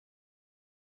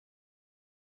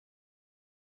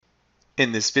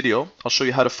In this video, I'll show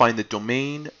you how to find the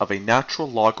domain of a natural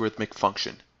logarithmic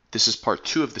function. This is part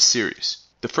 2 of the series.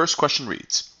 The first question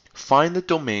reads, find the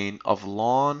domain of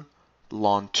ln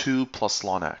 2 plus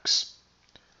ln x.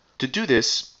 To do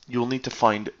this, you will need to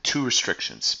find two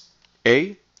restrictions.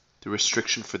 A, the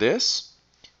restriction for this,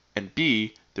 and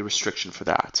B, the restriction for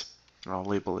that. I'll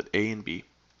label it A and B.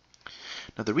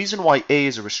 Now the reason why A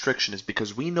is a restriction is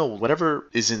because we know whatever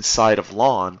is inside of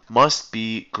ln must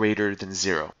be greater than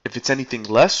 0. If it's anything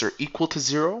less or equal to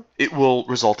 0, it will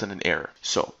result in an error.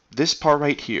 So this part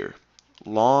right here,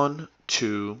 ln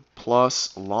 2 plus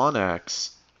ln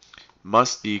x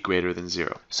must be greater than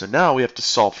 0. So now we have to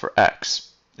solve for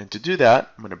x. And to do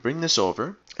that, I'm going to bring this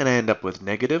over and I end up with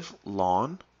negative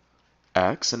ln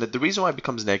x. And the reason why it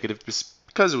becomes negative is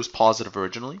because it was positive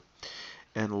originally.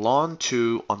 And ln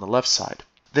 2 on the left side.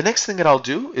 The next thing that I'll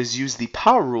do is use the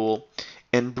power rule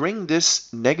and bring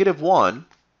this negative 1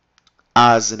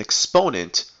 as an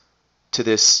exponent to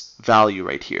this value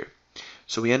right here.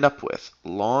 So we end up with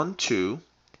ln 2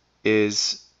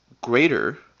 is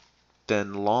greater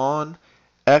than ln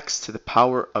x to the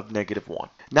power of negative 1.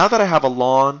 Now that I have a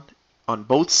ln on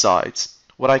both sides,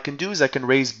 what I can do is I can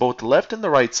raise both the left and the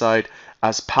right side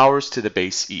as powers to the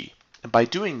base e. And by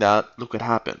doing that, look what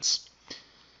happens.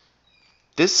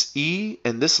 This e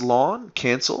and this ln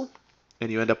cancel, and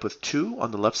you end up with 2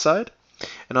 on the left side.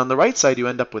 And on the right side, you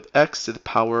end up with x to the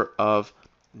power of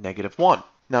negative 1.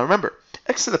 Now remember,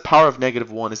 x to the power of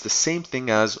negative 1 is the same thing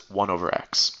as 1 over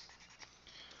x.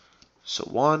 So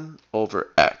 1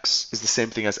 over x is the same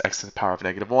thing as x to the power of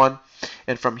negative 1.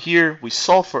 And from here, we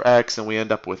solve for x, and we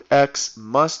end up with x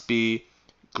must be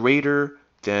greater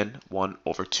than 1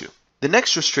 over 2. The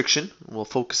next restriction, we'll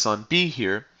focus on B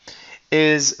here,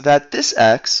 is that this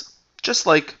x, just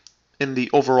like in the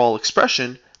overall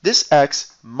expression, this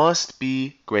x must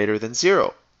be greater than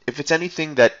 0. If it's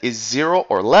anything that is 0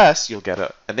 or less, you'll get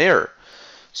an error.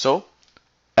 So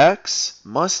x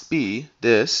must be,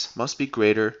 this must be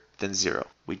greater than 0.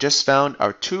 We just found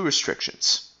our two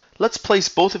restrictions. Let's place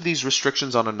both of these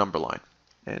restrictions on a number line,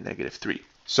 and negative 3.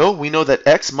 So we know that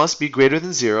x must be greater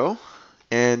than 0,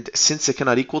 and since it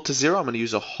cannot equal to 0, I'm going to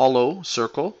use a hollow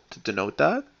circle to denote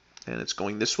that. And it's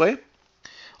going this way.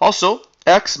 Also,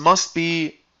 x must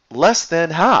be less than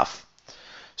half.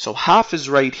 So half is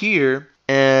right here,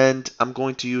 and I'm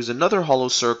going to use another hollow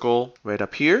circle right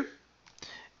up here.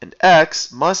 And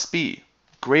x must be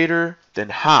greater than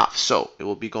half. So it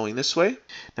will be going this way.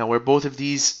 Now where both of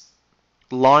these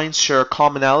lines share a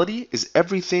commonality is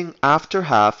everything after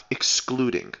half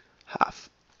excluding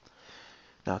half.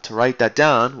 Now to write that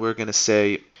down, we're going to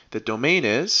say the domain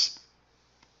is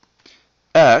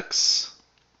x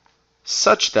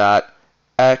such that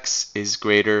x is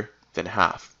greater than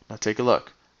half. Now take a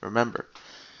look. Remember,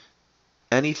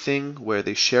 anything where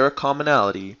they share a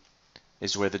commonality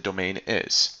is where the domain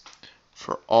is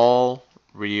for all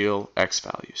real x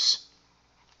values.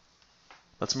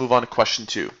 Let's move on to question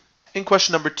 2. In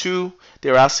question number 2,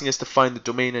 they're asking us to find the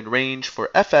domain and range for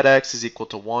f at x is equal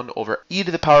to 1 over e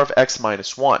to the power of x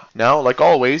minus 1. Now, like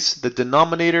always, the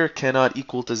denominator cannot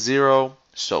equal to 0.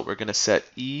 So we're going to set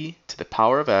e to the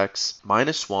power of x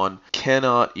minus 1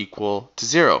 cannot equal to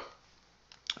 0.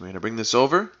 We're going to bring this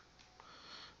over.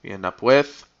 We end up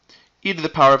with e to the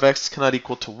power of x cannot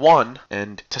equal to 1.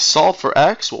 And to solve for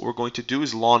x, what we're going to do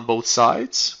is ln both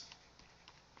sides.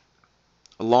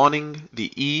 Lnning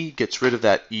the e gets rid of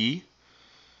that e.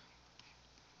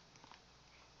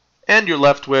 And you're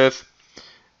left with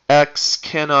x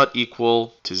cannot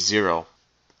equal to 0.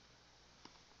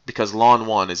 Because ln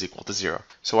 1 is equal to 0.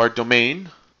 So our domain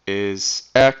is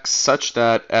x such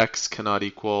that x cannot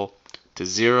equal to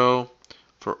 0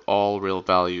 for all real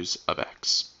values of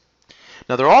x.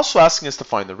 Now they're also asking us to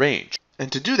find the range.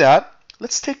 And to do that,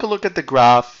 let's take a look at the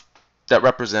graph that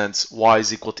represents y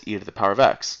is equal to e to the power of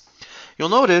x. You'll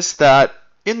notice that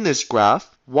in this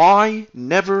graph, y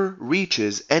never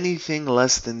reaches anything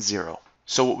less than 0.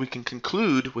 So what we can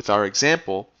conclude with our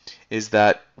example is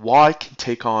that y can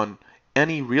take on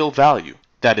any real value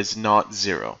that is not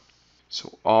 0.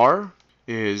 So r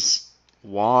is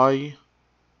y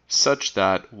such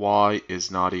that y is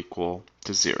not equal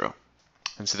to 0.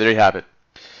 And so there you have it.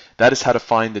 That is how to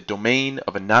find the domain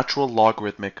of a natural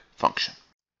logarithmic function.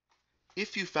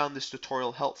 If you found this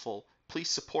tutorial helpful, please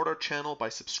support our channel by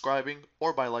subscribing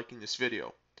or by liking this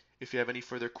video. If you have any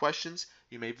further questions,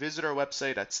 you may visit our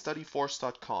website at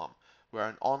studyforce.com. We are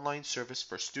an online service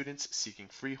for students seeking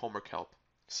free homework help.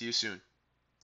 See you soon.